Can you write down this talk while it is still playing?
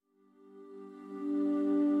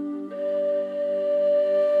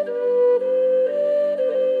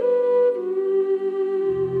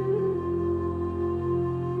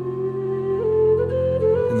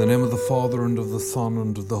Father, and of the Son,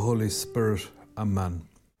 and of the Holy Spirit. Amen.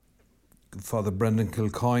 Father Brendan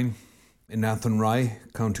Kilcoyne in Athenry,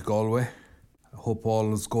 County Galway. I hope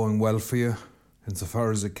all is going well for you,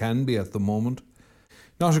 insofar as it can be at the moment.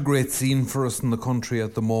 Not a great scene for us in the country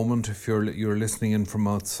at the moment. If you're listening in from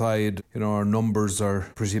outside, our numbers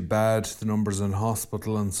are pretty bad, the numbers in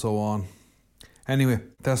hospital and so on. Anyway,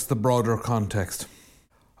 that's the broader context.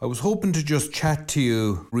 I was hoping to just chat to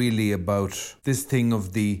you really about this thing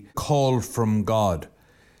of the call from God.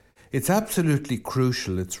 It's absolutely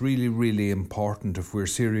crucial. It's really, really important if we're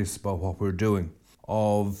serious about what we're doing.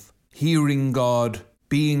 Of hearing God,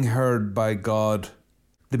 being heard by God,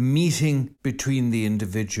 the meeting between the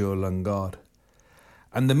individual and God.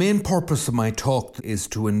 And the main purpose of my talk is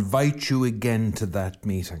to invite you again to that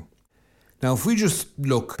meeting. Now, if we just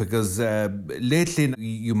look, because lately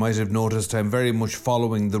you might have noticed I'm very much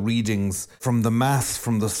following the readings from the Mass,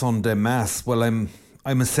 from the Sunday Mass. Well, I'm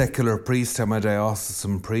a secular priest, I'm a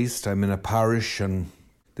diocesan priest, I'm in a parish, and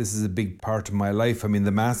this is a big part of my life. I mean,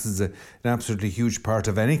 the Mass is an absolutely huge part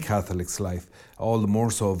of any Catholic's life, all the more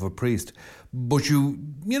so of a priest. But you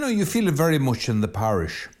feel it very much in the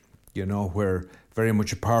parish, where very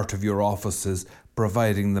much a part of your office is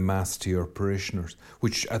providing the Mass to your parishioners,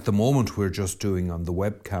 which at the moment we're just doing on the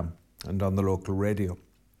webcam and on the local radio.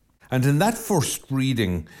 And in that first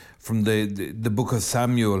reading from the book of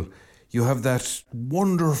Samuel, you have that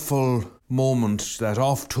wonderful moment, that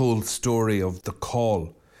oft-told story of the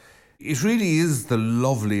call. It really is the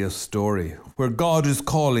loveliest story, where God is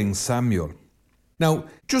calling Samuel. Now,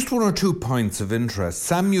 just one or 2 points of interest.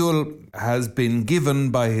 Samuel has been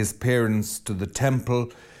given by his parents to the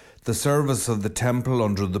temple, the service of the temple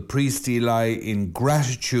under the priest Eli, in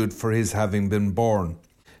gratitude for his having been born,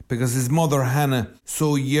 because his mother Hannah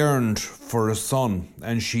so yearned for a son,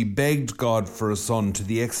 and she begged God for a son to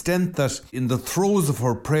the extent that in the throes of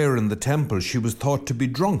her prayer in the temple she was thought to be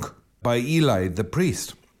drunk by Eli the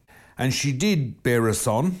priest. And she did bear a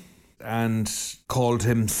son and called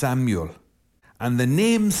him Samuel. And the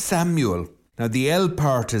name Samuel, now the L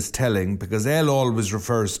part is telling, because L always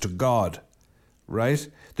refers to God, right?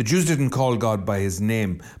 The Jews didn't call God by his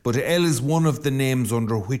name, but El is one of the names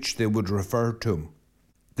under which they would refer to him.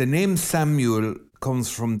 The name Samuel comes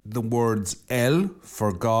from the words El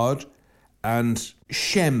for God and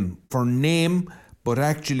Shem for name, but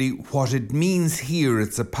actually what it means here,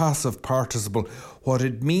 it's a passive participle. What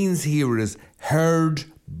it means here is heard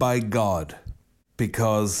by God,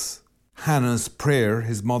 because Hannah's prayer,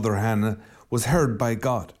 his mother Hannah, was heard by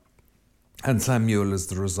God, and Samuel is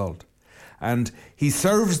the result. And he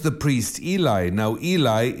serves the priest Eli. Now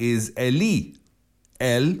Eli is Eli.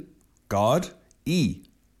 El, God, E,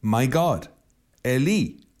 my God,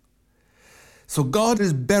 Eli. So God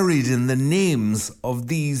is buried in the names of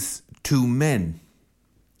these two men.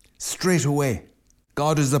 Straight away,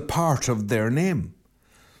 God is a part of their name.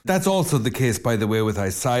 That's also the case, by the way, with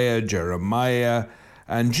Isaiah, Jeremiah,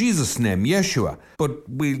 and Jesus' name, Yeshua. But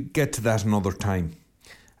we'll get to that another time.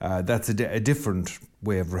 That's a different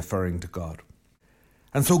way of referring to God.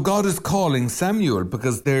 And so God is calling Samuel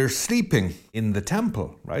because they're sleeping in the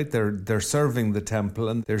temple, right? They're serving the temple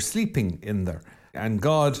and they're sleeping in there. And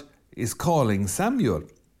God is calling Samuel.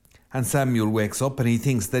 And Samuel wakes up and he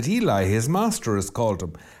thinks that Eli, his master, has called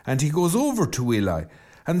him. And he goes over to Eli.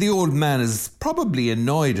 And the old man is probably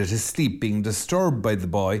annoyed at his sleep being disturbed by the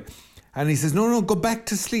boy. And he says, no, go back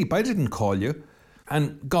to sleep. I didn't call you.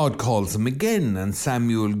 And God calls him again, and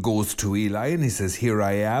Samuel goes to Eli and he says, here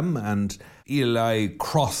I am. And Eli,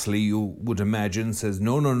 crossly, you would imagine, says,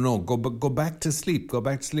 no, go back to sleep, go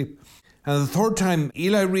back to sleep. And the third time,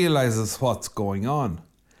 Eli realizes what's going on.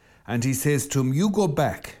 And he says to him, you go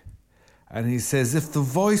back. And he says, if the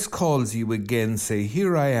voice calls you again, say,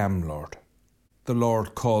 here I am, Lord. The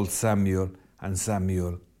Lord called Samuel, and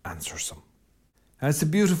Samuel answers him. And it's a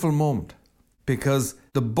beautiful moment, because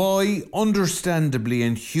the boy understandably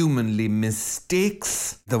and humanly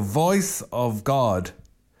mistakes the voice of God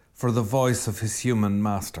for the voice of his human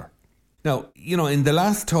master. Now, in the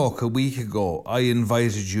last talk a week ago, I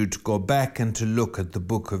invited you to go back and to look at the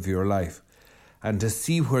book of your life and to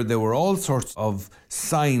see where there were all sorts of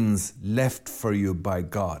signs left for you by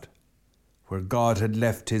God, where God had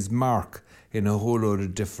left his mark in a whole load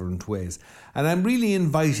of different ways. And I'm really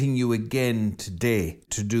inviting you again today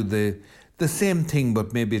to do the same thing,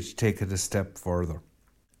 but maybe to take it a step further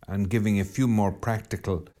and giving a few more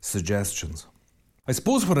practical suggestions. I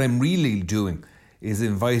suppose what I'm really doing is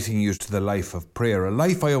inviting you to the life of prayer, a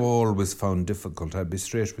life I have always found difficult. I'll be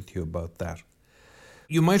straight with you about that.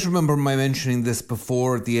 You might remember my mentioning this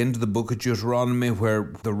before at the end of the book of Deuteronomy,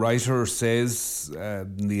 where the writer says,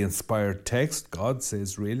 in the inspired text, God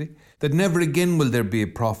says really, that never again will there be a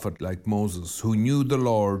prophet like Moses who knew the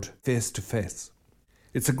Lord face to face.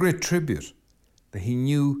 It's a great tribute that he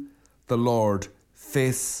knew the Lord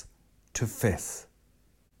face to face.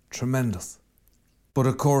 Tremendous. But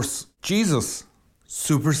of course, Jesus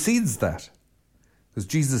supersedes that, because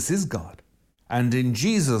Jesus is God. And in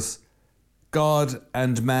Jesus, God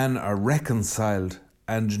and man are reconciled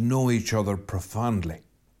and know each other profoundly,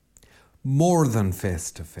 more than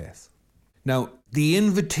face to face. Now, the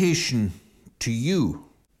invitation to you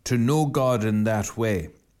to know God in that way,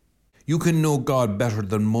 you can know God better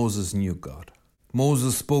than Moses knew God.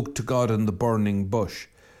 Moses spoke to God in the burning bush,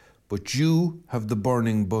 but you have the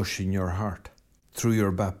burning bush in your heart through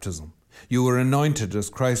your baptism. You were anointed as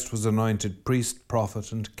Christ was anointed priest,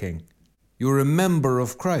 prophet, and king. You're a member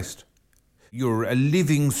of Christ. You're a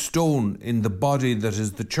living stone in the body that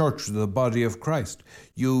is the church, the body of Christ.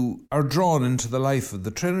 You are drawn into the life of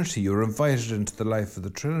the Trinity. You're invited into the life of the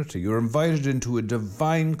Trinity. You're invited into a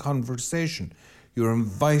divine conversation. You're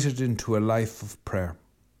invited into a life of prayer.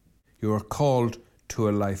 You are called to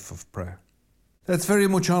a life of prayer. That's very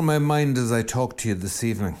much on my mind as I talk to you this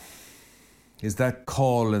evening, is that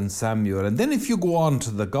call in Samuel. And then if you go on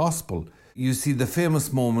to the gospel, you see the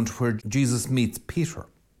famous moment where Jesus meets Peter.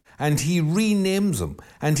 And he renames him,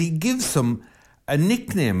 and he gives him a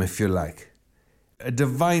nickname, if you like, a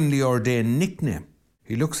divinely ordained nickname.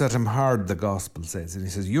 He looks at him hard, the gospel says, and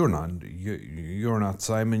he says, You're not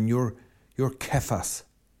Simon, you're Cephas,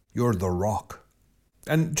 you're the rock.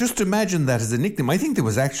 And just imagine that as a nickname. I think there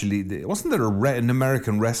was wasn't there an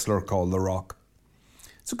American wrestler called The Rock?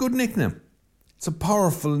 It's a good nickname. It's a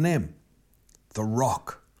powerful name, the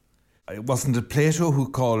Rock. It wasn't it Plato who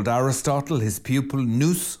called Aristotle, his pupil,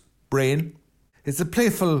 Nous, brain? It's a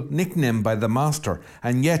playful nickname by the master,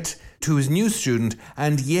 and yet to his new student,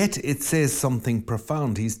 and yet it says something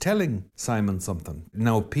profound. He's telling Simon something.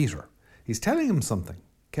 Now Peter. He's telling him something.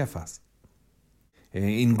 Cephas.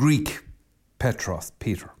 In Greek, Petros,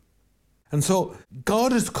 Peter. And so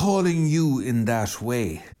God is calling you in that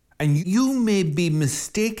way. And you may be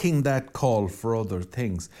mistaking that call for other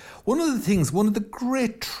things. One of the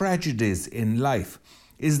great tragedies in life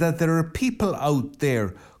is that there are people out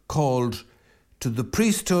there called to the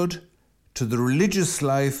priesthood, to the religious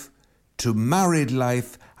life, to married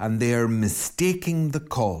life, and they are mistaking the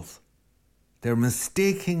call. They're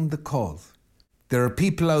mistaking the call. There are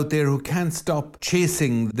people out there who can't stop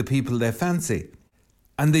chasing the people they fancy.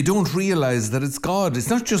 And they don't realise that it's God. It's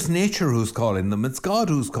not just nature who's calling them, it's God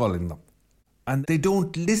who's calling them. And they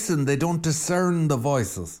don't listen, they don't discern the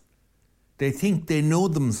voices. They think they know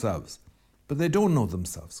themselves, but they don't know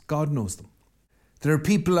themselves. God knows them. There are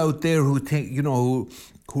people out there who think,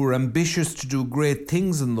 who are ambitious to do great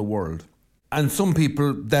things in the world. And some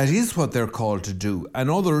people, that is what they're called to do.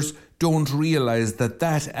 And others don't realise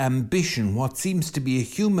that ambition, what seems to be a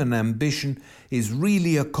human ambition, is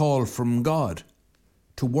really a call from God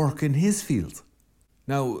to work in his field.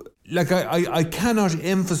 Now, I cannot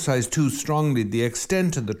emphasise too strongly the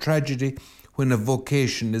extent of the tragedy when a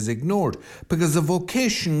vocation is ignored, because a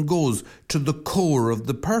vocation goes to the core of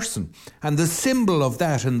the person. And the symbol of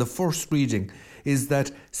that in the first reading is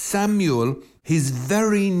that Samuel, his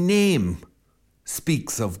very name,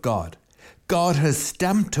 speaks of God. God has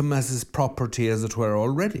stamped him as his property, as it were,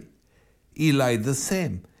 already. Eli the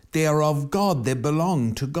same. They are of God, they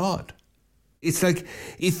belong to God. It's like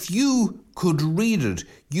if you could read it,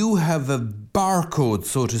 you have a barcode,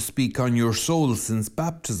 so to speak, on your soul since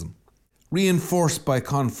baptism, reinforced by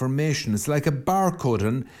confirmation. It's like a barcode,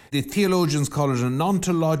 and the theologians call it an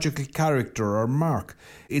ontological character or mark.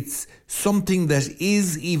 It's something that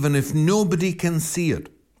is, even if nobody can see it,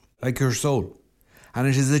 like your soul. And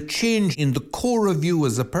it is a change in the core of you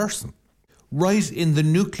as a person, right in the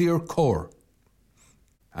nuclear core.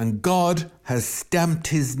 And God has stamped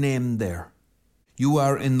his name there. You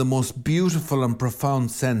are, in the most beautiful and profound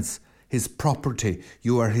sense, his property.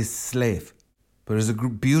 You are his slave. But it's a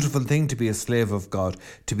beautiful thing to be a slave of God.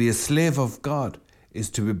 To be a slave of God is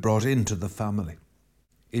to be brought into the family.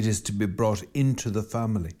 It is to be brought into the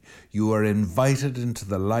family. You are invited into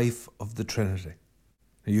the life of the Trinity.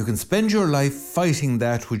 You can spend your life fighting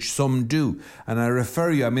that, which some do. And I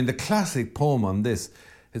refer you, the classic poem on this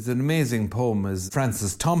is an amazing poem, is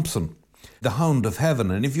Francis Thompson, The Hound of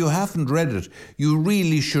Heaven. And if you haven't read it, you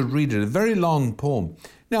really should read it. A very long poem.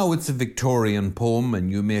 Now, it's a Victorian poem,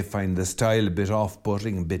 and you may find the style a bit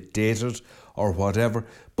off-putting, a bit dated, or whatever,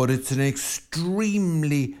 but it's an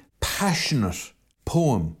extremely passionate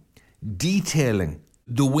poem detailing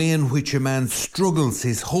the way in which a man struggles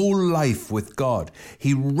his whole life with God.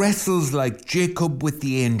 He wrestles like Jacob with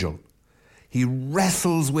the angel. He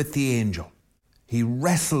wrestles with the angel. He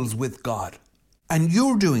wrestles with God. And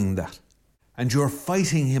you're doing that. And you're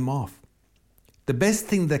fighting him off. The best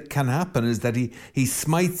thing that can happen is that he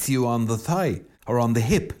smites you on the thigh or on the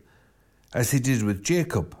hip, as he did with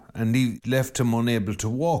Jacob, and he left him unable to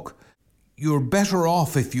walk. You're better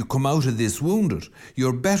off if you come out of this wounded.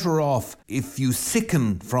 You're better off if you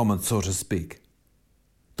sicken from it, so to speak.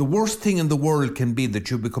 The worst thing in the world can be that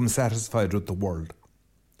you become satisfied with the world,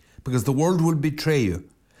 because the world will betray you.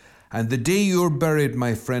 And the day you're buried,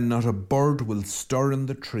 my friend, not a bird will stir in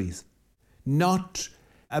the trees. Not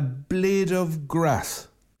a blade of grass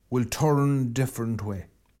will turn a different way.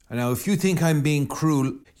 And now, if you think I'm being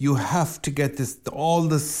cruel, you have to get this. All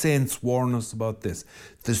the saints warn us about this.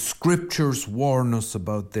 The scriptures warn us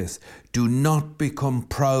about this. Do not become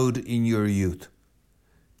proud in your youth.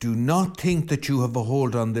 Do not think that you have a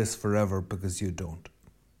hold on this forever, because you don't.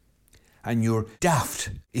 And you're daft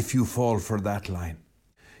if you fall for that line.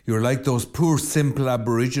 You're like those poor, simple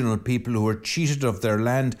Aboriginal people who were cheated of their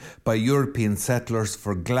land by European settlers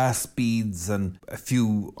for glass beads and a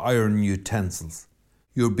few iron utensils.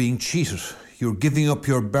 You're being cheated. You're giving up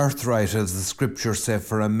your birthright, as the scriptures say,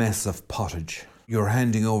 for a mess of pottage. You're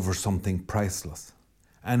handing over something priceless.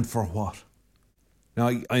 And for what?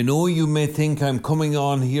 Now, I know you may think I'm coming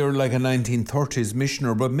on here like a 1930s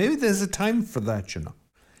missioner, but maybe there's a time for that, you know.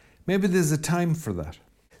 Maybe there's a time for that.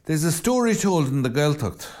 There's a story told in the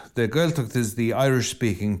Gaeltacht. The Gaeltacht is the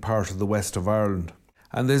Irish-speaking part of the west of Ireland.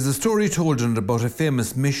 And there's a story told in it about a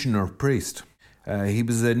famous missioner priest. He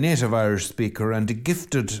was a native Irish speaker and a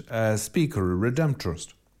gifted speaker, a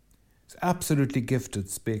redemptorist. He's an absolutely gifted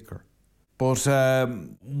speaker. But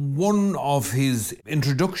one of his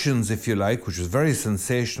introductions, if you like, which was very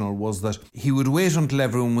sensational, was that he would wait until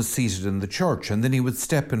everyone was seated in the church, and then he would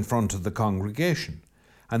step in front of the congregation.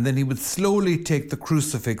 And then he would slowly take the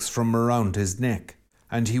crucifix from around his neck,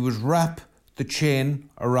 and he would wrap the chain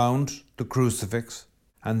around the crucifix,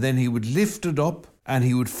 and then he would lift it up and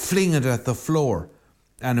he would fling it at the floor,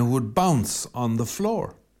 and it would bounce on the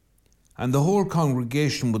floor. And the whole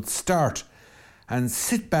congregation would start and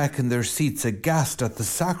sit back in their seats aghast at the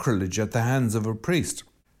sacrilege at the hands of a priest.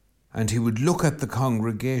 And he would look at the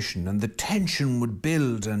congregation, and the tension would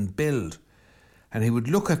build and build. And he would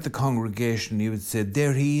look at the congregation and he would say,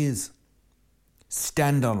 there he is.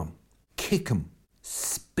 Stand on him, kick him,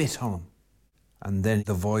 spit on him. And then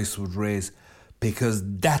the voice would raise, because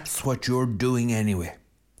that's what you're doing anyway.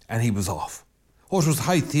 And he was off. Oh, it was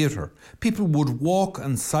high theatre. People would walk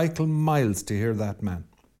and cycle miles to hear that man.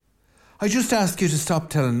 I just ask you to stop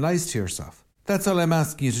telling lies to yourself. That's all I'm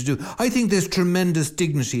asking you to do. I think there's tremendous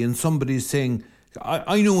dignity in somebody saying,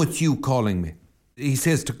 I know it's you calling me. He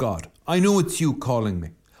says to God, I know it's you calling me.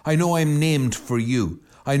 I know I'm named for you.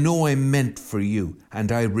 I know I'm meant for you.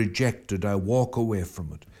 And I reject it. I walk away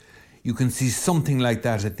from it. You can see something like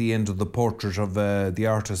that at the end of the portrait of The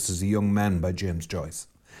Artist as a Young Man by James Joyce.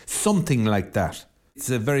 Something like that. It's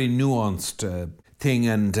a very nuanced thing,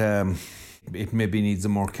 and it maybe needs a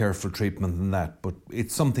more careful treatment than that, but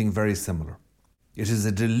it's something very similar. It is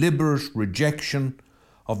a deliberate rejection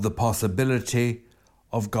of the possibility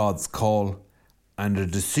of God's call and a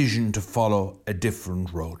decision to follow a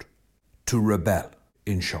different road, to rebel,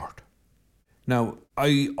 in short. Now,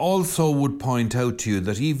 I also would point out to you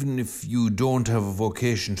that even if you don't have a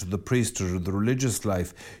vocation to the priesthood or the religious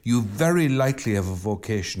life, you very likely have a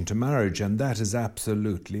vocation to marriage, and that is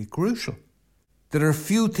absolutely crucial. There are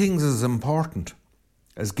few things as important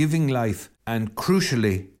as giving life and,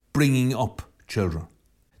 crucially, bringing up children.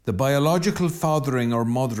 The biological fathering or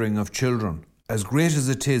mothering of children, as great as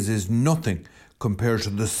it is nothing compared to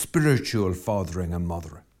the spiritual fathering and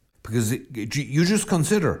mothering. Because you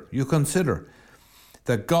consider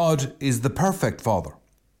that God is the perfect Father.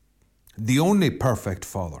 The only perfect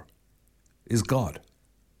Father is God.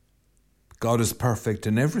 God is perfect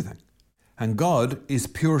in everything. And God is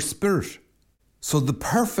pure spirit. So the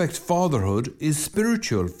perfect fatherhood is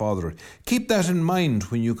spiritual fatherhood. Keep that in mind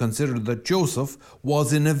when you consider that Joseph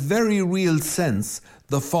was in a very real sense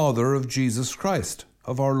the father of Jesus Christ,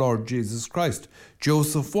 of our Lord Jesus Christ.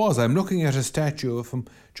 Joseph was. I'm looking at a statue of him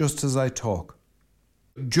just as I talk.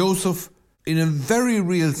 Joseph, in a very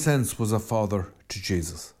real sense, was a father to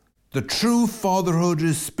Jesus. The true fatherhood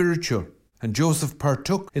is spiritual, and Joseph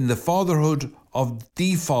partook in the fatherhood of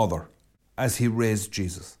the Father as he raised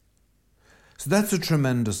Jesus. So that's a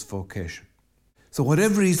tremendous vocation. So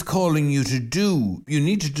whatever he's calling you to do, you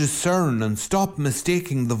need to discern and stop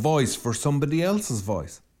mistaking the voice for somebody else's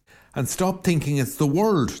voice. And stop thinking it's the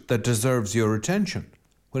world that deserves your attention.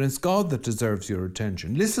 when it's God that deserves your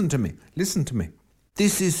attention. Listen to me. Listen to me.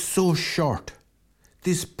 This is so short.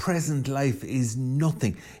 This present life is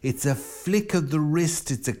nothing. It's a flick of the wrist.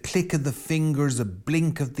 It's a click of the fingers, a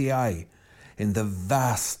blink of the eye in the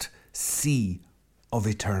vast sea of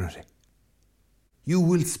eternity. You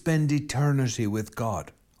will spend eternity with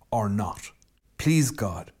God or not. Please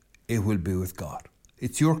God, it will be with God.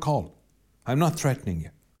 It's your call. I'm not threatening you.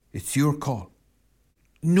 It's your call.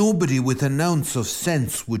 Nobody with an ounce of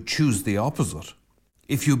sense would choose the opposite.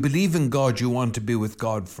 If you believe in God, you want to be with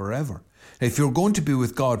God forever. If you're going to be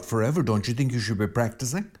with God forever, don't you think you should be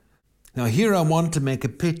practicing? Now here I want to make a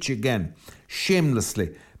pitch again,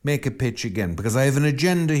 shamelessly make a pitch again, because I have an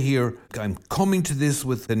agenda here. I'm coming to this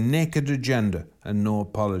with a naked agenda and no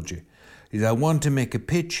apology. I want to make a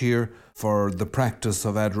pitch here for the practice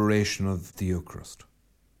of adoration of the Eucharist.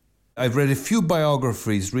 I've read a few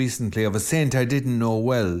biographies recently of a saint I didn't know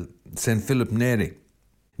well, St. Philip Neri.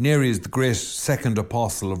 Neri is the great second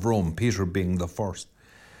apostle of Rome, Peter being the first.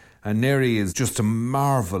 And Neri is just a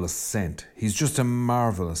marvellous saint. He's just a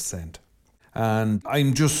marvellous saint. And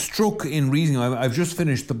I'm just struck in reading, I've just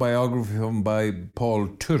finished the biography of him by Paul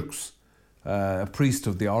Turks, a priest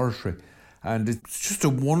of the oratory. And it's just a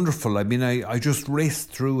wonderful, I just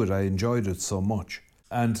raced through it. I enjoyed it so much.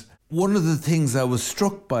 And one of the things I was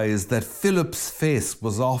struck by is that Philip's face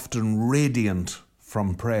was often radiant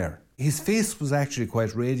from prayer. His face was actually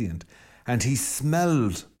quite radiant, and he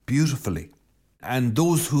smelled beautifully. And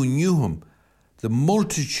those who knew him, the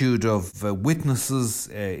multitude of witnesses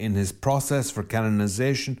in his process for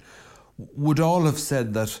canonization, would all have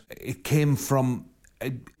said that it came from a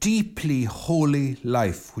deeply holy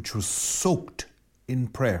life which was soaked in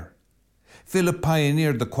prayer. Philip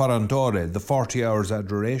pioneered the 40 ore, the 40 hours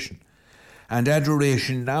adoration. And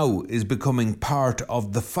adoration now is becoming part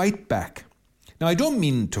of the fight back. Now, I don't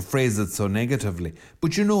mean to phrase it so negatively,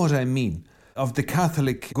 but you know what I mean. Of the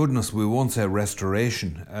Catholic goodness, we won't say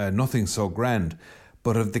restoration, nothing so grand,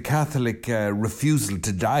 but of the Catholic refusal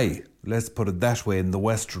to die, let's put it that way, in the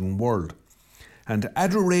Western world. And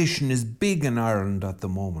adoration is big in Ireland at the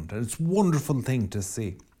moment, and it's a wonderful thing to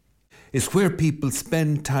see. It's where people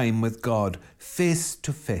spend time with God face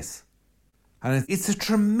to face. And it's a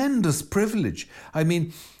tremendous privilege. I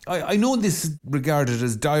know this is regarded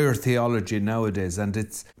as dire theology nowadays, and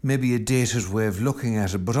it's maybe a dated way of looking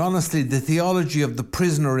at it, but honestly, the theology of the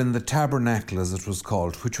prisoner in the tabernacle, as it was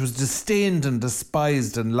called, which was disdained and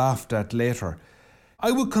despised and laughed at later,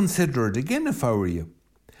 I would consider it again if I were you.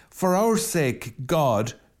 For our sake,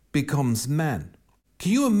 God becomes man.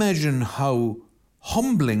 Can you imagine how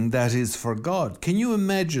humbling that is for God? Can you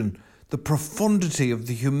imagine the profundity of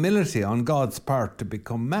the humility on God's part to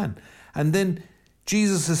become man? And then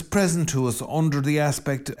Jesus is present to us under the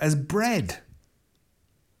aspect as bread,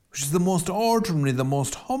 which is the most ordinary, the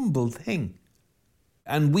most humble thing.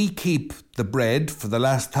 And we keep the bread for the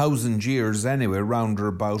last 1,000 years anyway, round or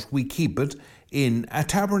about, we keep it in a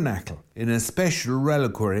tabernacle, in a special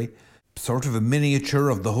reliquary, sort of a miniature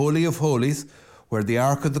of the Holy of Holies, where the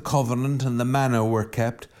Ark of the Covenant and the manna were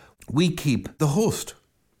kept. We keep the host.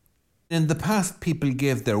 In the past, people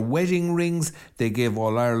gave their wedding rings, they gave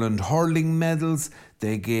All-Ireland hurling medals,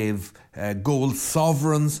 they gave gold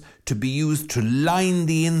sovereigns to be used to line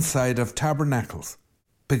the inside of tabernacles,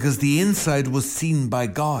 because the inside was seen by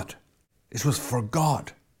God. It was for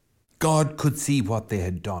God. God could see what they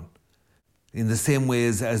had done. In the same way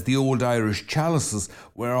as the old Irish chalices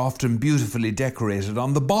were often beautifully decorated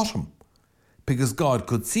on the bottom, because God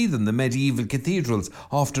could see them. The medieval cathedrals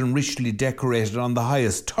often richly decorated on the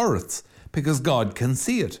highest turrets, because God can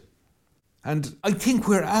see it. And I think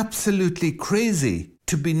we're absolutely crazy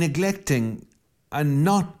to be neglecting and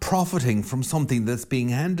not profiting from something that's being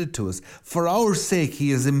handed to us. For our sake,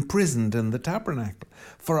 he is imprisoned in the tabernacle.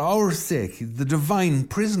 For our sake, the divine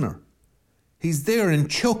prisoner. He's there in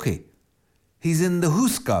Chucky. He's in the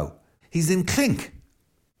Huskow. He's in Clink.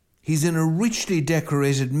 He's in a richly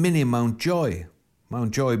decorated mini Mountjoy.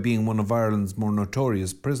 Mountjoy being one of Ireland's more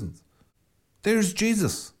notorious prisons. There's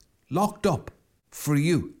Jesus, locked up for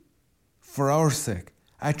you, for our sake,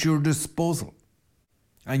 at your disposal.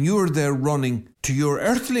 And you're there running to your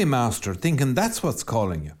earthly master, thinking that's what's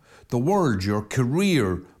calling you. The world, your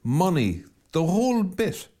career, money, the whole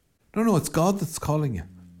bit. No, it's God that's calling you.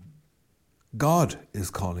 God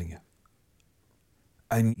is calling you.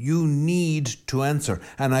 And you need to answer.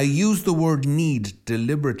 And I use the word need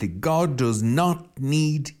deliberately. God does not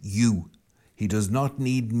need you. He does not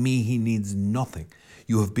need me. He needs nothing.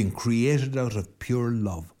 You have been created out of pure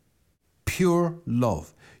love. Pure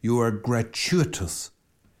love. You are gratuitous.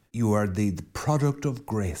 You are the product of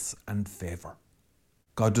grace and favour.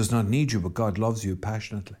 God does not need you, but God loves you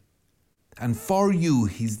passionately. And for you,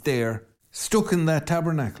 he's there, stuck in that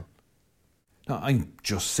tabernacle. Now, I'm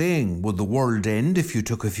just saying, would the world end if you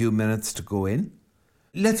took a few minutes to go in?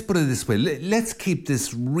 Let's put it this way. Let's keep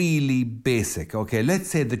this really basic, okay? Let's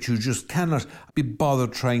say that you just cannot be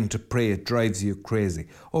bothered trying to pray. It drives you crazy.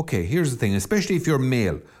 Okay, here's the thing, especially if you're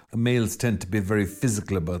male. Males tend to be very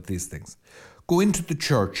physical about these things. Go into the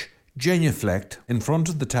church, genuflect in front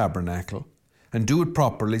of the tabernacle, and do it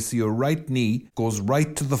properly so your right knee goes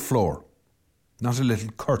right to the floor. Not a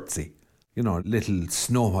little curtsy, little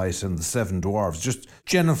Snow White and the Seven Dwarfs. Just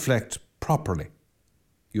genuflect properly.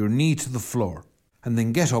 Your knee to the floor. And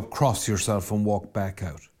then get up, cross yourself and walk back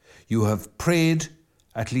out. You have prayed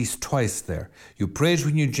at least twice there. You prayed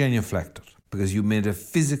when you genuflected because you made a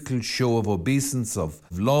physical show of obeisance, of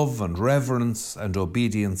love and reverence and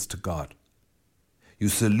obedience to God. You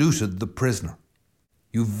saluted the prisoner.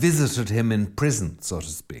 You visited him in prison, so to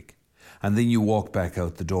speak. And then you walk back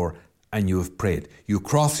out the door and you have prayed. You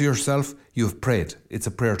cross yourself, you have prayed. It's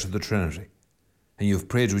a prayer to the Trinity. And you have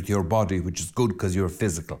prayed with your body, which is good because you're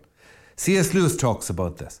physical. C.S. Lewis talks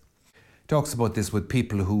about this. He talks about this with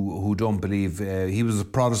people who don't believe, he was a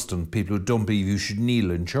Protestant, people who don't believe you should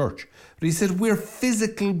kneel in church. But he said, we're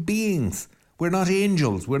physical beings. We're not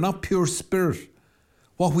angels. We're not pure spirit.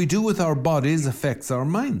 What we do with our bodies affects our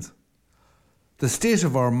minds. The state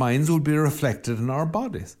of our minds will be reflected in our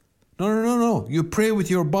bodies. No. You pray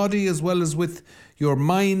with your body as well as with your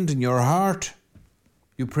mind and your heart.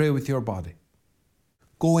 You pray with your body.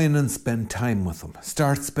 Go in and spend time with them.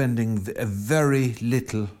 Start spending a very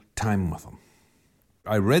little time with them.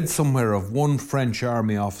 I read somewhere of one French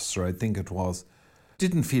army officer, I think it was,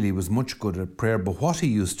 didn't feel he was much good at prayer, but what he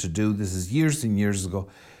used to do, this is years and years ago,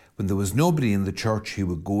 when there was nobody in the church, he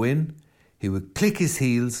would go in, he would click his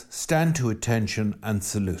heels, stand to attention and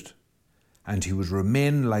salute. And he would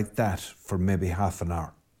remain like that for maybe half an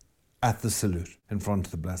hour at the salute in front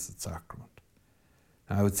of the Blessed Sacrament.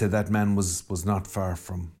 I would say that man was not far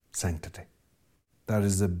from sanctity. That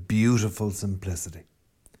is a beautiful simplicity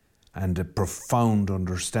and a profound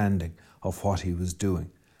understanding of what he was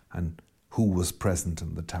doing and who was present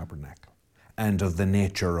in the tabernacle and of the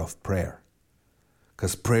nature of prayer.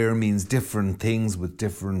 Because prayer means different things with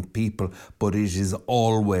different people, but it is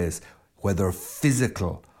always, whether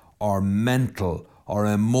physical or mental or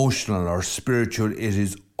emotional or spiritual, it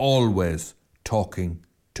is always talking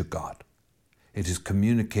to God. It is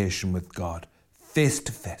communication with God, face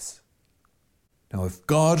to face. Now, if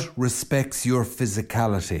God respects your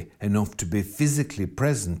physicality enough to be physically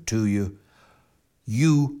present to you,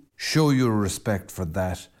 you show your respect for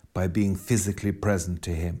that by being physically present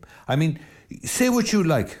to him. I mean, say what you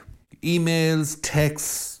like. Emails,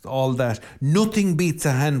 texts, all that. Nothing beats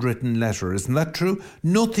a handwritten letter, isn't that true?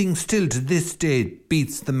 Nothing still to this day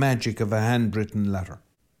beats the magic of a handwritten letter.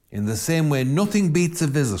 In the same way, nothing beats a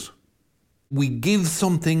visit. We give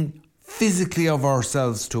something physically of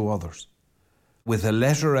ourselves to others. With a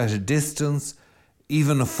letter at a distance,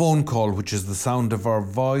 even a phone call, which is the sound of our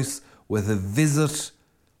voice, with a visit,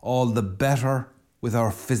 all the better with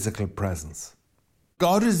our physical presence.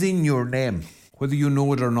 God is in your name. Whether you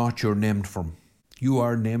know it or not, you're named for him. You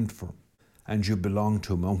are named for him and you belong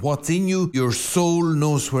to him. And what's in you, your soul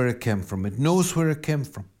knows where it came from. It knows where it came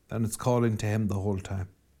from and it's calling to him the whole time.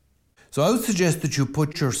 So I would suggest that you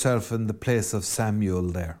put yourself in the place of Samuel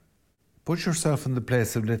there. Put yourself in the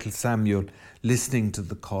place of little Samuel listening to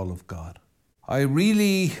the call of God. I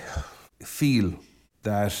really feel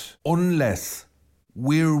that unless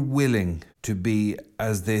we're willing to be,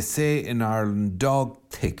 as they say in Ireland, dog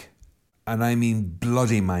thick, and I mean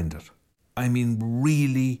bloody-minded, I mean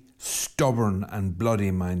really stubborn and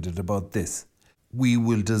bloody-minded about this, we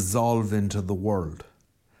will dissolve into the world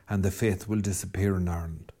and the faith will disappear in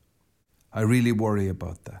Ireland. I really worry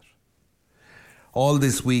about that. All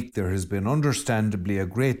this week there has been understandably a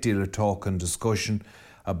great deal of talk and discussion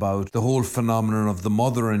about the whole phenomenon of the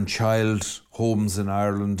mother and child homes in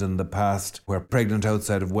Ireland in the past, where pregnant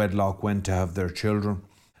outside of wedlock went to have their children.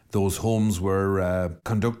 Those homes were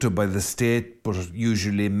conducted by the state, but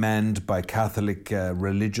usually manned by Catholic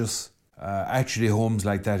religious. Actually, homes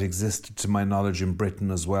like that existed, to my knowledge, in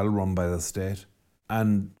Britain as well, run by the state.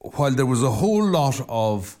 And while there was a whole lot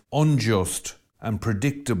of unjust and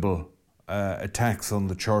predictable attacks on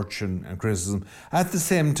the church and criticism, at the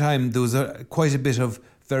same time there was quite a bit of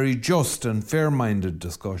very just and fair-minded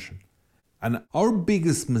discussion. And our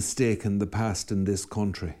biggest mistake in the past in this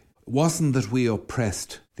country wasn't that we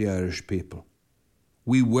oppressed the Irish people.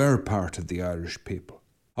 We were part of the Irish people.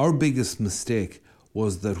 Our biggest mistake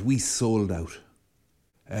was that we sold out.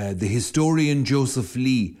 The historian Joseph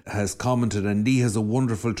Lee has commented, and Lee has a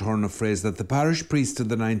wonderful turn of phrase, that the parish priest of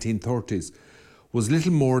the 1930s was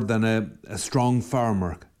little more than a strong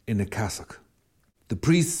farmer in a cassock. The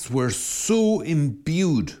priests were so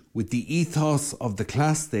imbued with the ethos of the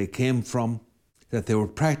class they came from that they were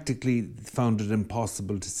practically found it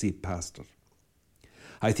impossible to see past it.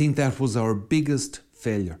 I think that was our biggest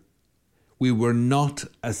failure. We were not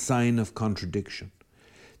a sign of contradiction.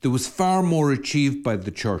 There was far more achieved by the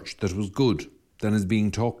church that was good than is being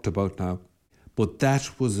talked about now, but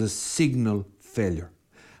that was a signal failure.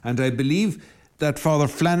 And I believe that Father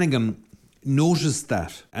Flanagan noticed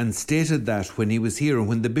that and stated that when he was here, and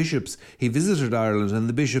when he visited Ireland, and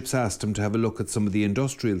the bishops asked him to have a look at some of the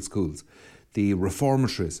industrial schools, the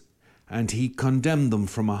reformatories, and he condemned them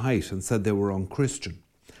from a height and said they were unchristian.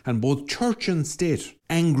 And both church and state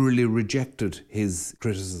angrily rejected his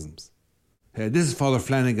criticisms. This is Father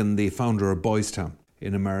Flanagan, the founder of Boys Town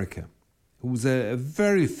in America, who was a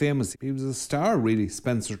very famous, he was a star really.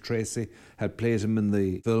 Spencer Tracy had played him in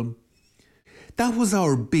the film. That was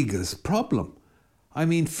our biggest problem. I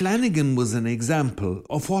mean, Flanagan was an example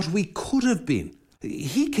of what we could have been.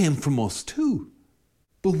 He came from us too,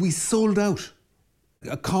 but we sold out.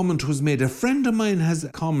 A comment was made, a friend of mine has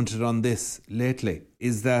commented on this lately,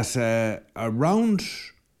 is that around,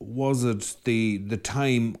 was it the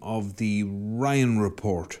time of the Ryan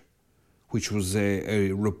Report, which was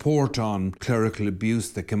a report on clerical abuse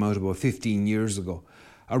that came out about 15 years ago.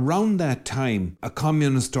 Around that time, a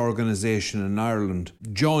communist organisation in Ireland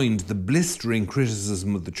joined the blistering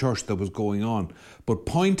criticism of the church that was going on, but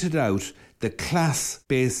pointed out the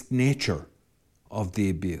class-based nature of the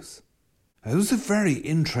abuse. It was a very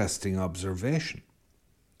interesting observation.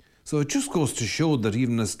 So it just goes to show that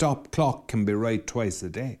even a stop clock can be right twice a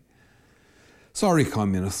day. Sorry,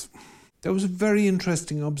 communists. That was a very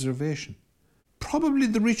interesting observation. Probably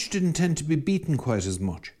the rich didn't tend to be beaten quite as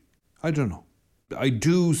much. I don't know. I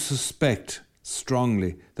do suspect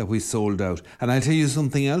strongly that we sold out. And I'll tell you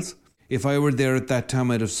something else. If I were there at that time,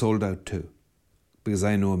 I'd have sold out too. Because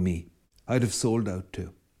I know me. I'd have sold out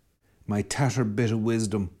too. My tattered bit of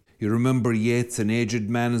wisdom. You remember Yeats, an aged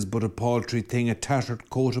man is but a paltry thing, a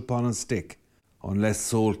tattered coat upon a stick. Unless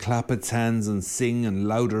soul clap its hands and sing, and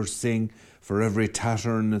louder sing, for every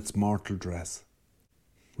tatter in its mortal dress.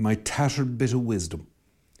 My tattered bit of wisdom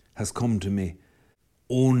has come to me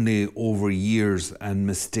only over years and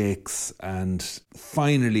mistakes, and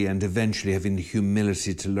finally and eventually having the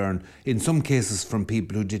humility to learn, in some cases from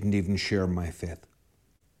people who didn't even share my faith.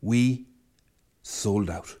 We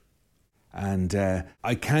sold out. And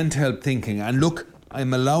I can't help thinking, and look,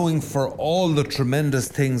 I'm allowing for all the tremendous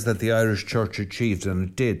things that the Irish Church achieved, and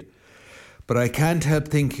it did. But I can't help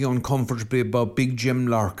thinking uncomfortably about Big Jim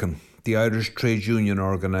Larkin, the Irish trade union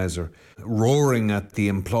organiser, roaring at the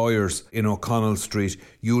employers in O'Connell Street,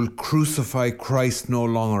 "You'll crucify Christ no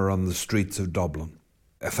longer on the streets of Dublin."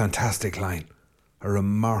 A fantastic line. A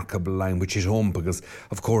remarkable line which hit home because,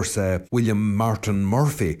 of course, William Martin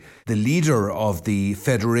Murphy, the leader of the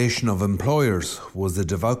Federation of Employers, was a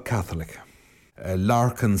devout Catholic.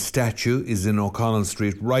 Larkin's statue is in O'Connell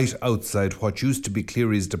Street, right outside what used to be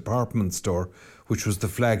Cleary's department store, which was the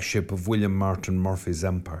flagship of William Martin Murphy's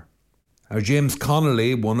empire. James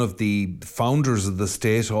Connolly, one of the founders of the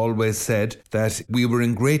state, always said that we were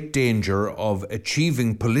in great danger of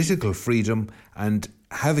achieving political freedom and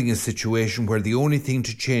having a situation where the only thing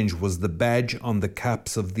to change was the badge on the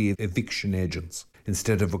caps of the eviction agents.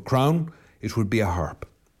 Instead of a crown, it would be a harp.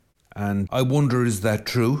 And I wonder, is that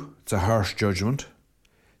true? It's a harsh judgment.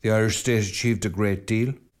 The Irish state achieved a great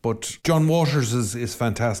deal, but John Waters is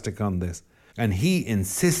fantastic on this. And he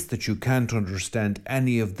insists that you can't understand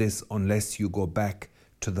any of this unless you go back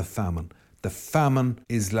to the famine. The famine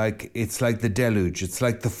is like the deluge, it's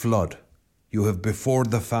like the flood. You have before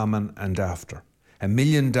the famine and after. 1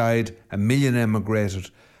 million died, 1 million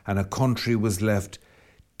emigrated, and a country was left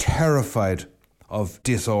terrified of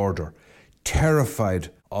disorder,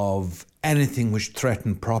 terrified of anything which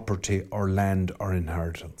threatened property or land or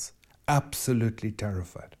inheritance. Absolutely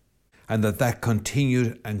terrified. And that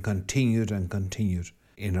continued and continued and continued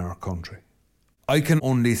in our country. I can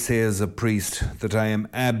only say as a priest that I am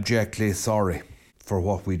abjectly sorry for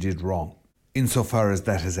what we did wrong, insofar as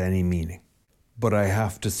that has any meaning. But I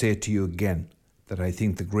have to say to you again that I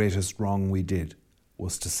think the greatest wrong we did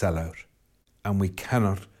was to sell out. And we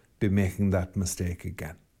cannot be making that mistake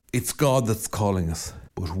again. It's God that's calling us,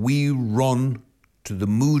 but we run to the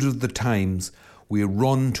mood of the times. We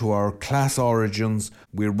run to our class origins,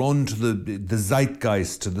 we run to the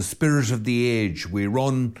zeitgeist, to the spirit of the age, we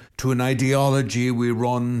run to an ideology, we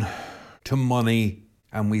run to money,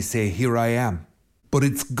 and we say, here I am. But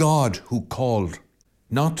it's God who called,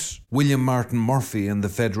 not William Martin Murphy and the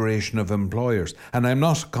Federation of Employers. And I'm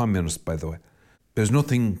not a communist, by the way. There's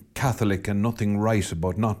nothing Catholic and nothing right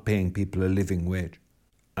about not paying people a living wage.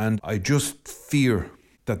 And I just fear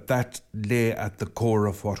that lay at the core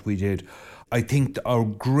of what we did. I think our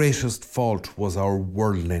greatest fault was our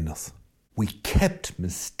worldliness. We kept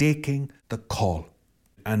mistaking the call.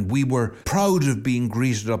 And we were proud of being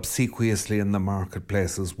greeted obsequiously in the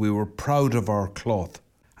marketplaces. We were proud of our cloth.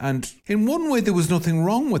 And in one way there was nothing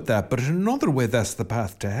wrong with that, but in another way that's the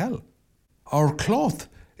path to hell. Our cloth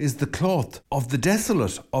is the cloth of the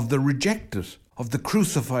desolate, of the rejected, of the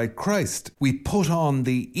crucified Christ. We put on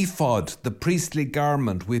the ephod, the priestly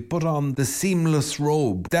garment. We put on the seamless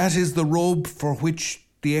robe. That is the robe for which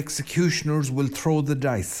the executioners will throw the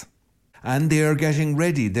dice. And they are getting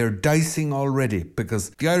ready. They're dicing already,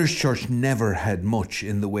 because the Irish Church never had much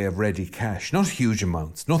in the way of ready cash. Not huge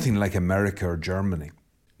amounts. Nothing like America or Germany.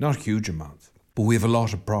 Not huge amounts. But we have a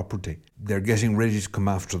lot of property. They're getting ready to come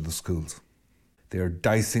after the schools. They're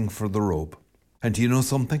dicing for the robe. And do you know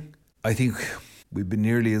something? I think we'd be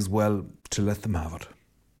nearly as well to let them have it.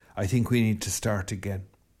 I think we need to start again.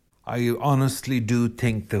 I honestly do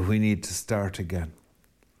think that we need to start again.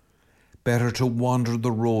 Better to wander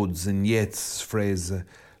the roads, in Yeats' phrase,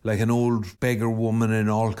 like an old beggar woman in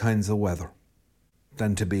all kinds of weather,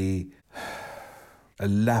 than to be a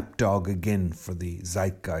lapdog again for the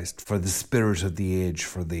zeitgeist, for the spirit of the age,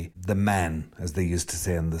 for the man, as they used to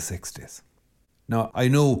say in the 60s. Now, I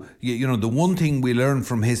know, the one thing we learn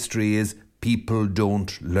from history is people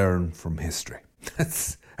don't learn from history.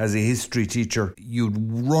 That's, as a history teacher, you'd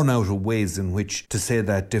run out of ways in which to say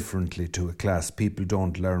that differently to a class. People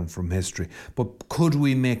don't learn from history. But could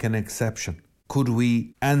we make an exception? Could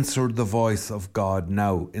we answer the voice of God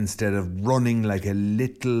now instead of running like a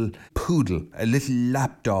little poodle, a little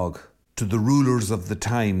lapdog to the rulers of the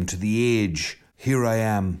time, to the age? Here I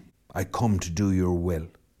am, I come to do your will.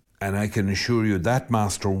 And I can assure you that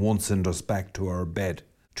Master won't send us back to our bed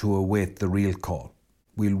to await the real call.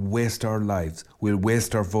 We'll waste our lives, we'll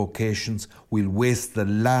waste our vocations, we'll waste the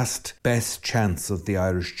last best chance of the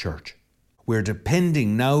Irish Church. We're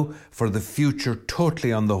depending now for the future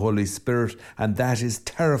totally on the Holy Spirit, and that is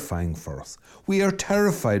terrifying for us. We are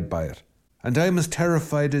terrified by it, and I'm as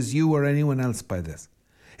terrified as you or anyone else by this.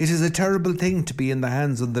 It is a terrible thing to be in the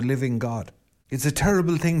hands of the living God. It's a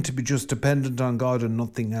terrible thing to be just dependent on God and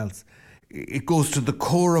nothing else. It goes to the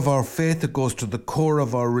core of our faith, it goes to the core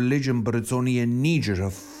of our religion, but it's only an idiot, a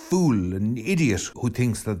fool, an idiot who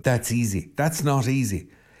thinks that that's easy. That's not easy.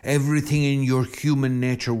 Everything in your human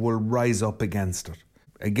nature will rise up against it.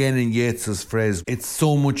 Again, in Yeats's phrase, it's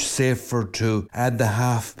so much safer to add the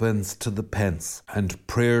halfpence to the pence and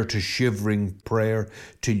prayer to shivering prayer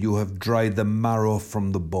till you have dried the marrow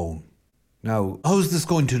from the bone. Now, how's this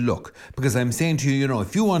going to look? Because I'm saying to you,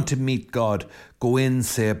 if you want to meet God, go in,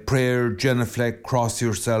 say a prayer, genuflect, cross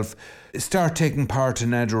yourself, start taking part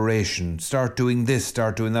in adoration, start doing this,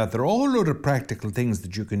 start doing that. There are a whole lot of practical things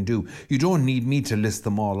that you can do. You don't need me to list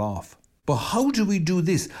them all off. But how do we do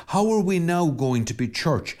this? How are we now going to be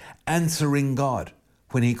church answering God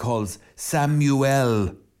when he calls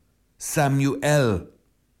Samuel, Samuel,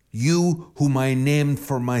 you whom I named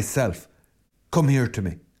for myself, come here to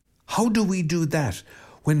me? How do we do that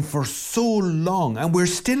when for so long, and we're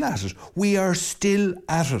still at it, we are still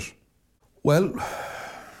at it? Well,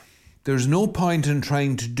 there's no point in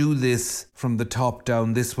trying to do this from the top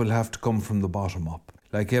down. This will have to come from the bottom up,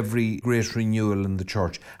 like every great renewal in the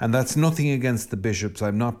church. And that's nothing against the bishops.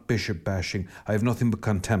 I'm not bishop bashing. I have nothing but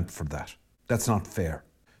contempt for that. That's not fair.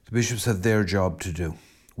 The bishops have their job to do.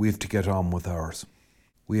 We have to get on with ours.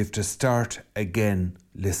 We have to start again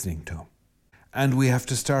listening to him. And we have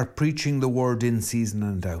to start preaching the word in season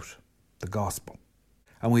and out, the gospel.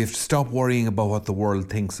 And we have to stop worrying about what the world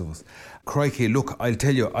thinks of us. Crikey, look, I'll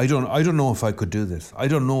tell you, I don't know if I could do this. I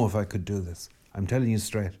don't know if I could do this. I'm telling you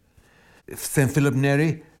straight. St. Philip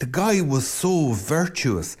Neri, the guy was so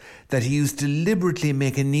virtuous that he used to deliberately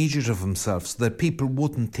make an idiot of himself so that people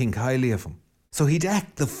wouldn't think highly of him. So he'd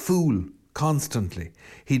act the fool constantly.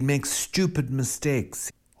 He'd make stupid mistakes.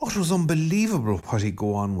 Oh, it was unbelievable what he'd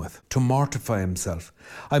go on with to mortify himself.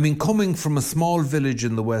 I mean, coming from a small village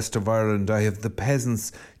in the west of Ireland, I have the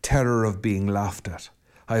peasants' terror of being laughed at.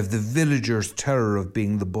 I have the villagers' terror of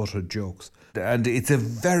being the butt of jokes. And it's a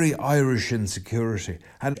very Irish insecurity.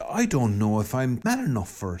 And I don't know if I'm man enough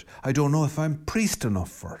for it. I don't know if I'm priest enough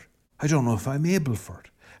for it. I don't know if I'm able for it.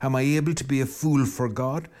 Am I able to be a fool for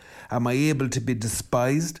God? Am I able to be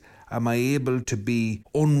despised? Am I able to be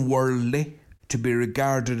unworldly? To be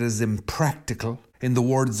regarded as impractical? in the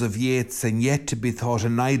words of Yeats, and yet to be thought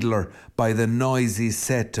an idler by the noisy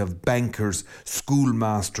set of bankers,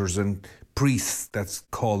 schoolmasters and priests that's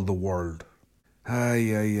called the world.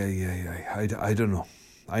 I don't know.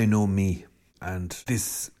 I know me, and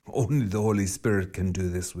only the Holy Spirit can do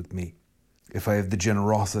this with me. If I have the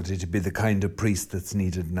generosity to be the kind of priest that's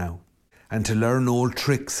needed now, and to learn old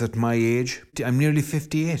tricks at my age. I'm nearly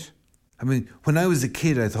 58. I mean, when I was a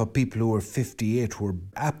kid, I thought people who were 58 were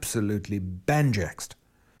absolutely banjaxed.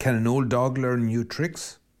 Can an old dog learn new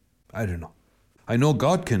tricks? I don't know. I know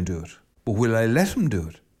God can do it, but will I let him do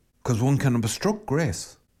it? Because one can obstruct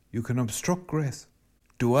grace. You can obstruct grace.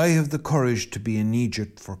 Do I have the courage to be an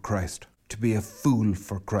Egypt for Christ? To be a fool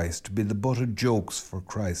for Christ? To be the butt of jokes for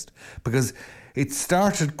Christ? Because it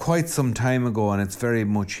started quite some time ago, and it's very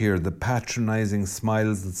much here. The patronising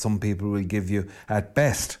smiles that some people will give you, at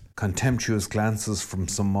best, contemptuous glances from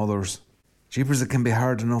some others. Jeepers, it can be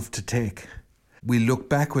hard enough to take. We look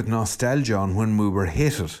back with nostalgia on when we were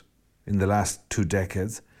hated in the last 2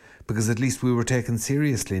 decades, because at least we were taken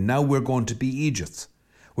seriously. Now we're going to be Egypts.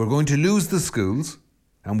 We're going to lose the schools,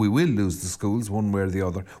 and we will lose the schools one way or the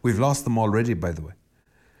other. We've lost them already, by the way.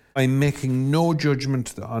 I'm making no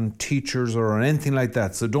judgment on teachers or on anything like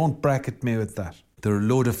that, so don't bracket me with that. There are a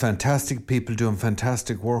load of fantastic people doing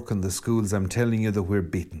fantastic work in the schools. I'm telling you that we're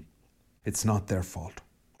beaten. It's not their fault.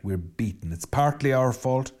 We're beaten. It's partly our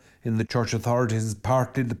fault in the church authorities. It's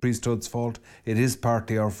partly the priesthood's fault. It is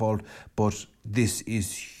partly our fault. But this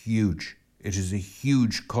is huge. It is a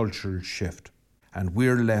huge cultural shift. And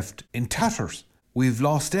we're left in tatters. We've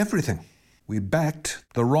lost everything. We backed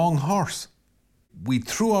the wrong horse. We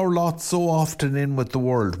threw our lot so often in with the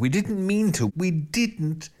world. We didn't mean to. We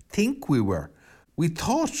didn't think we were. We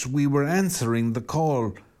thought we were answering the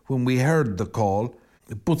call when we heard the call,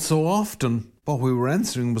 but so often what we were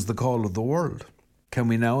answering was the call of the world. Can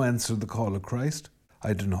we now answer the call of Christ?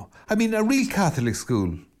 I don't know. I mean, a real Catholic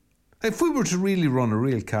school. If we were to really run a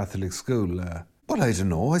real Catholic school, well, I don't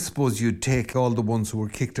know. I suppose you'd take all the ones who were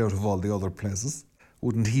kicked out of all the other places.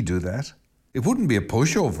 Wouldn't he do that? It wouldn't be a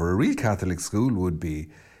pushover. A real Catholic school would be...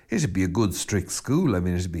 It'd be a good, strict school. I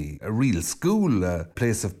mean, it'd be a real school, a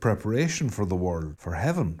place of preparation for the world, for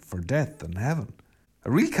heaven, for death and heaven.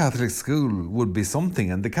 A real Catholic school would be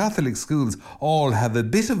something, and the Catholic schools all have a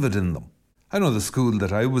bit of it in them. I know the school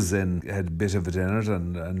that I was in had a bit of it in it,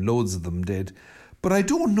 and loads of them did. But I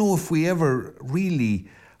don't know if we ever really,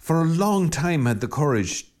 for a long time, had the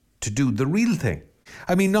courage to do the real thing.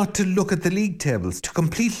 I mean, not to look at the league tables, to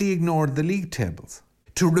completely ignore the league tables.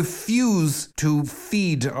 To refuse to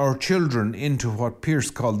feed our children into what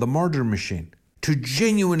Pearce called the murder machine. To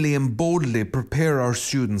genuinely and boldly prepare our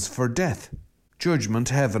students for death, judgment,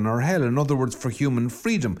 heaven or hell. In other words, for human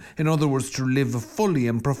freedom. In other words, to live a fully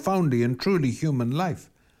and profoundly and truly human life.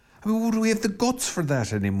 I mean, would we have the guts for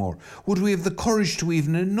that anymore? Would we have the courage to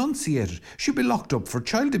even enunciate it? She'd be locked up for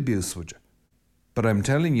child abuse, would you? But I'm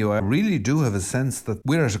telling you, I really do have a sense that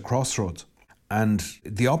we're at a crossroads. And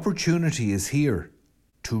the opportunity is here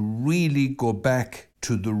to really go back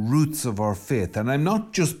to the roots of our faith. And I'm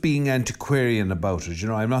not just being antiquarian about it.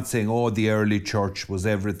 I'm not saying, the early church was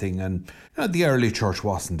everything. And the early church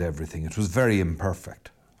wasn't everything. It was very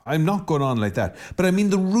imperfect. I'm not going on like that. But I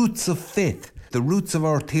mean the roots of faith, the roots of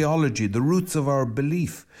our theology, the roots of our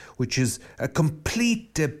belief, which is a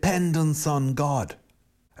complete dependence on God,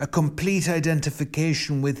 a complete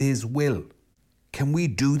identification with His will. Can we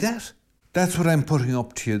do that? That's what I'm putting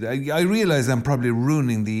up to you. I realise I'm probably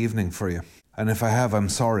ruining the evening for you. And if I have, I'm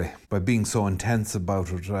sorry by being so intense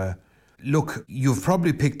about it. Look, you've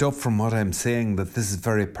probably picked up from what I'm saying that this is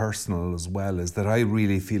very personal as well, is that I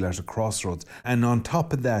really feel at a crossroads. And on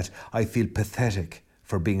top of that, I feel pathetic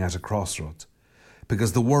for being at a crossroads.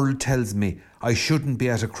 Because the world tells me I shouldn't be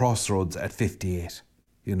at a crossroads at 58,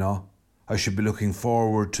 I should be looking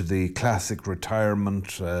forward to the classic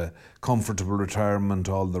retirement, comfortable retirement,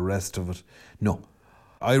 all the rest of it. No,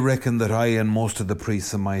 I reckon that I and most of the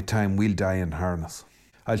priests in my time will die in harness.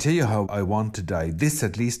 I'll tell you how I want to die. This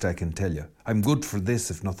at least I can tell you. I'm good for this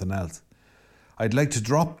if nothing else. I'd like to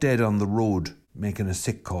drop dead on the road making a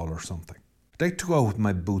sick call or something. I'd like to go out with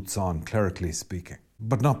my boots on, clerically speaking,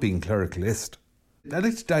 but not being clericalist. I'd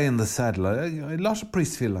like to die in the saddle. A lot of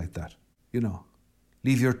priests feel like that,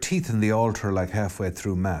 Leave your teeth in the altar like halfway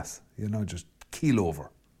through Mass. Just keel over.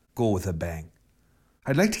 Go with a bang.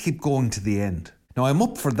 I'd like to keep going to the end. Now, I'm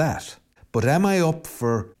up for that. But am I up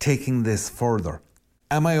for taking this further?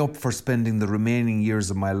 Am I up for spending the remaining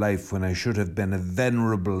years of my life when I should have been a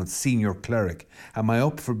venerable senior cleric? Am I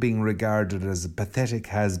up for being regarded as a pathetic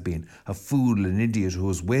has-been, a fool, an idiot who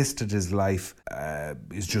has wasted his life,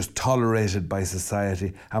 is just tolerated by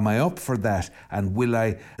society? Am I up for that? And will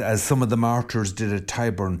I, as some of the martyrs did at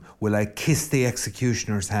Tyburn, will I kiss the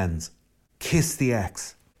executioner's hands? Kiss the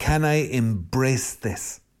axe? Can I embrace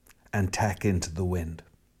this and tack into the wind?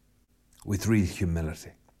 With real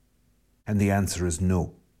humility. And the answer is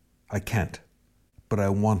no, I can't, but I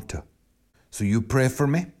want to. So you pray for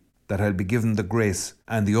me, that I'll be given the grace,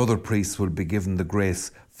 and the other priests will be given the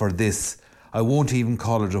grace for this. I won't even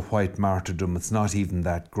call it a white martyrdom. It's not even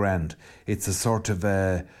that grand. It's a sort of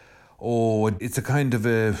it's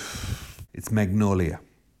magnolia.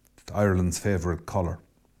 It's Ireland's favourite colour.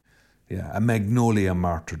 Yeah, a magnolia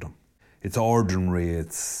martyrdom. It's ordinary,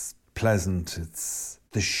 it's pleasant, it's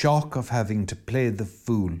the shock of having to play the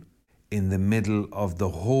fool in the middle of the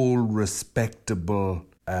whole respectable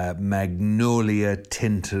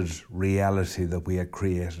magnolia-tinted reality that we had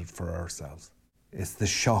created for ourselves. It's the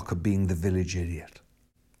shock of being the village idiot.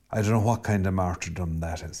 I don't know what kind of martyrdom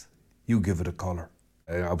that is. You give it a colour.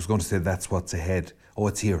 I was going to say that's what's ahead. Oh,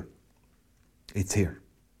 it's here. It's here.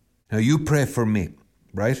 Now you pray for me,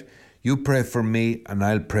 right? You pray for me and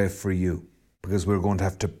I'll pray for you, because we're going to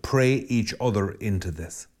have to pray each other into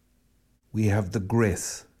this. We have the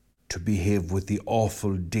grace to behave with the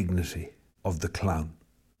awful dignity of the clown,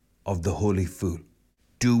 of the holy fool.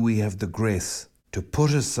 Do we have the grace to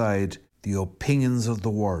put aside the opinions of the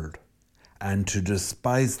world and to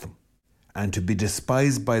despise them, and to be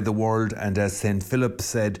despised by the world, and as St. Philip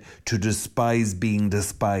said, to despise being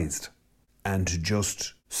despised, and to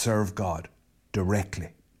just serve God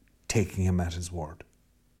directly, taking him at his word?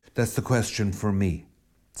 That's the question for me.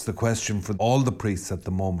 It's the question for all the priests at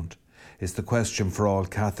the moment. It's the question for all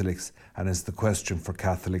Catholics, and it's the question for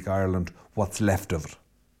Catholic Ireland, what's left of it?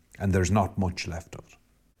 And there's not much left of it.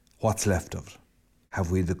 What's left of it?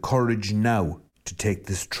 Have we the courage now to take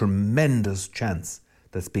this tremendous chance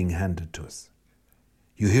that's being handed to us?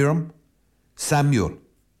 You hear him? Samuel,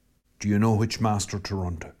 do you know which master to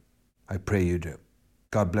run to? I pray you do.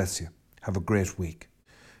 God bless you. Have a great week.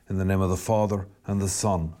 In the name of the Father, and the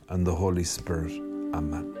Son, and the Holy Spirit.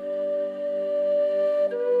 Amen.